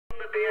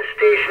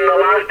listen,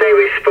 the last day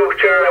we spoke,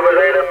 Jared, I was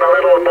out in the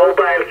little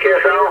mobile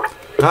QSO.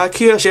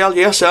 QSL,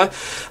 yes. I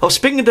was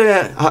speaking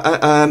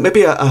to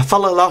maybe a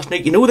fella last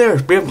night, you know, there,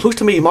 very close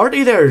to me,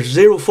 Marty there,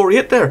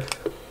 048 there.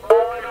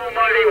 Oh, I know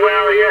Marty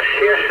well, yes.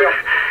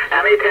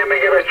 Anytime I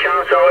get a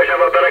chance, I always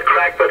have a bit of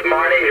crack with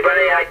Marty. He's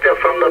very active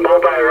from the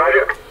mobile,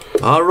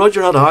 Roger.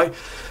 Roger, not I.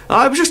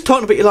 I was just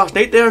talking about you last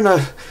night there, and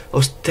I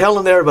was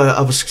telling there about,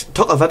 I was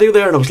took a video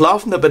there and I was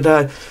laughing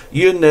about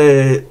you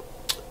and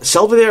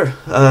Sylvia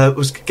there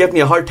was giving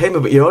you a hard time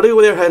about your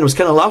audio there, and I was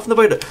kind of laughing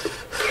about it.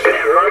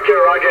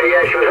 Roger,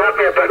 yeah, she was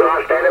happy about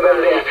last night about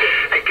it.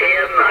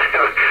 Again,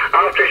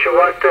 after she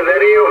watched the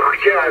video,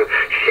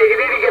 she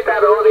need to get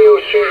that audio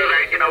sorted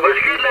out, you know, but it's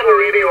a good little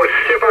radio,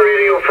 super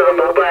radio for the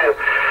mobile,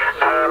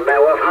 and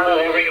we've had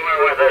it everywhere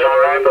with us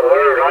around the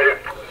world, Roger.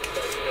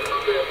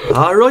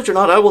 Roger,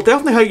 not I will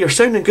definitely. How you're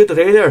sounding good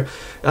today there.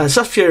 As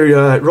if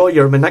you're Roy,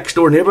 you're my next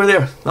door neighbour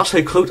there. That's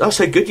how close. That's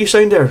how good you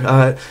sound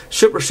there.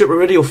 Super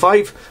Radio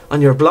 5,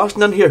 and you're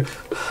blasting in here.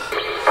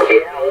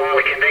 Yeah, well,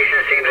 the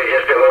conditions seem to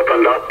just have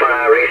opened up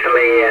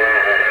recently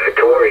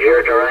towards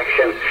your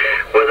direction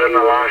within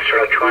the last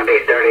sort of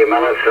 20-30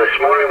 minutes. This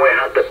morning we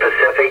had the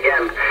Pacific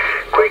and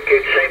quite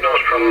good signals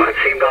from, it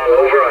seemed, all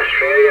over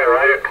Australia,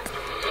 right?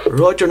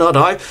 Roger, not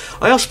I.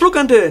 I spoke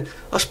into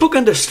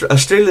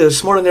Australia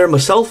this morning there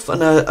myself,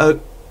 and I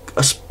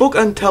spoke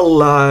until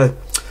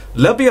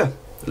Libya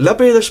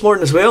this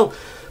morning as well.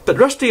 But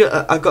Rusty,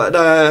 I got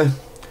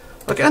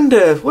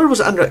into, where was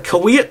it, under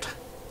Kuwait,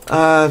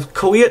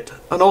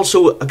 and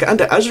also I got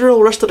into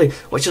Israel yesterday,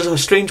 which is a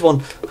strange one.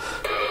 Yeah,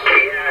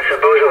 I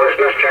suppose it was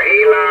Mr.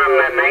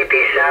 Elan,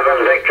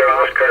 97 Victor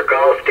Oscar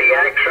Golf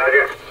DX,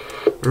 Roger.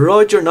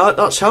 Roger, not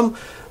that's him.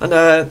 And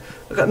I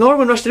got another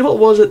one, Rusty. What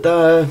was it?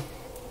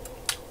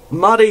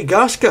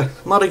 Madagascar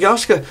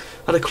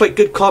had a quite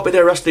good copy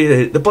there,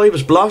 Rusty. The boy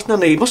was blasting,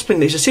 and he must have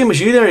been, he's the same as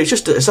you there. It's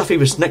just as if he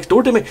was next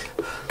door to me. Yeah,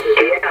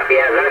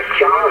 that's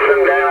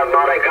Jonathan there in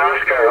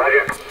Madagascar,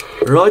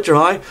 Roger. Roger,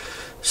 aye.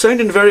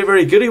 Sounding very,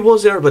 very good he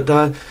was there, but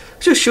it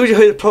just shows you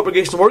how the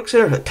propagation works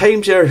there. At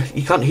times there,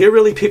 you can't hear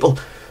really people,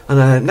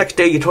 and next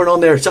day you turn on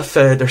there, it's as if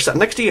they're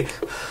sitting next to you.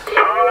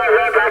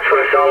 That's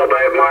what it's all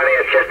about, Marty.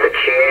 It's just a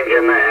change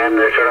in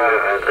the sort of,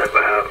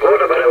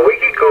 about a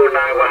week ago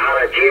now, we had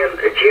a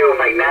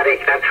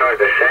geomagnetic, that's hard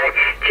to say,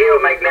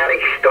 geomagnetic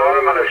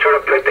storm, and it sort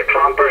of put the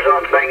clampers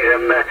on things,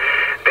 and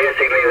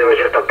basically there was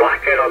just a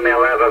blackout on the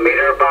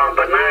 11-metre band,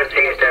 but now it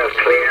seems to have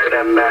cleared,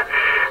 and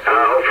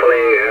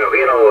hopefully,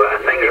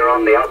 things are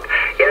on the up.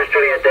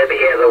 Yesterday I did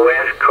hear the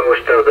west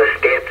coast of the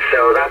state,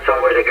 so that's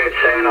always a good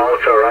sign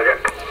also, Roger.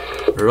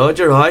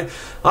 Roger, aye.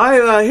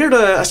 I heard,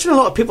 I seen a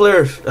lot of people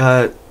there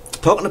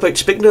talking about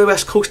speaking to the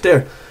west coast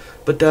there,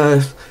 but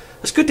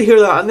it's good to hear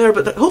that in there,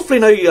 but hopefully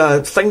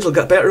now things will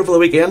get better over the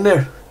weekend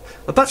there.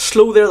 A bit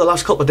slow there the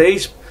last couple of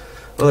days,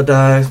 but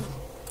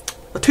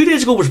 2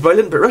 days ago was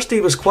brilliant, but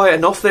Rusty was quiet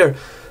enough there,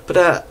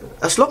 but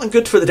it's looking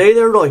good for the day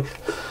there, Roy. Yeah,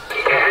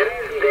 it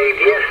is indeed.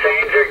 Yes,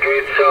 signs are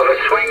good, so if it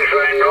swings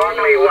around,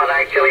 normally what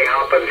actually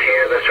happens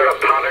here, the sort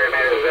of pattern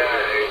is,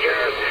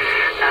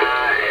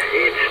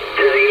 it's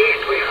to the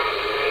east we have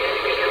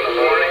in the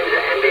mornings,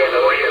 the Indian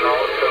Ocean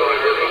also,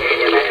 and the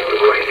Union Island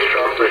quite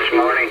strong this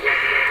morning.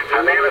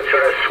 And then it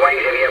sort of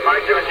swings, if you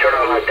imagine it sort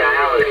of on a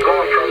dial, it's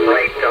going from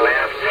right to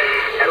left.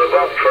 It'll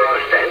go up for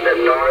us in the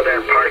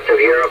northern parts of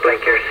Europe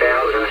like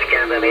yourselves and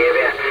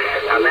Scandinavia.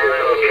 And then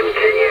it'll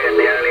continue in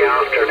the early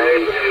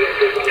afternoon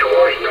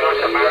towards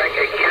North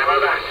America,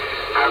 Canada.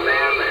 And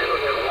then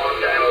it'll come on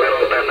down a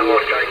little bit and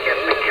we'll start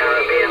getting the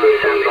Caribbean and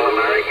Central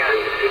America.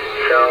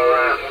 So,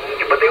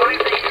 but the only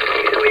thing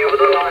recently over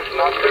the last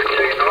month or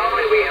two,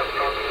 normally we have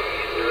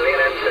late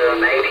into the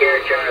night here,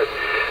 Jared.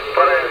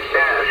 But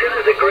as soon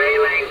as the grey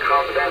line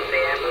comes, that's the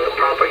end of the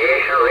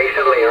propagation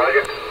recently,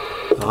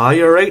 Roger.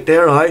 You're right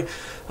there, aye.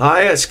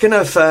 It's kind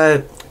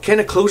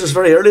of closes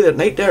very early that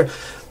night there.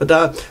 But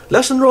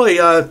listen,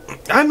 Roy,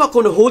 I'm not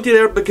going to hold you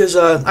there because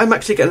I'm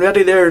actually getting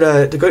ready there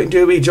to go out and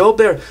do a wee job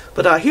there.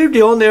 But I heard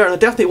you on there, and I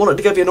definitely wanted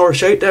to give you another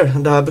shout there,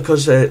 and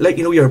because let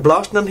you know you're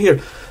blasting in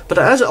here. But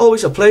it is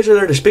always a pleasure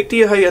there to speak to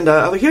you, hey, and if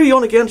I hear you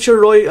on again, sure,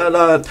 Roy,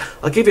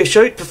 I'll give you a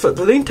shout. For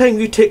the meantime,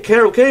 you take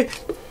care, okay?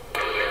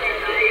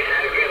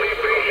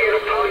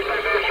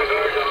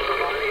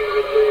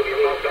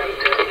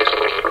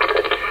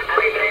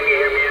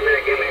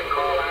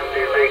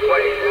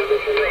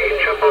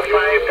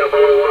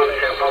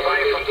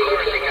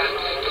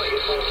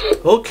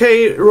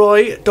 Okay,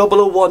 Roy,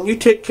 001, you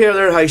take care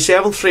there, hi,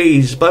 7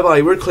 3s, bye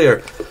bye, we're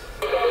clear.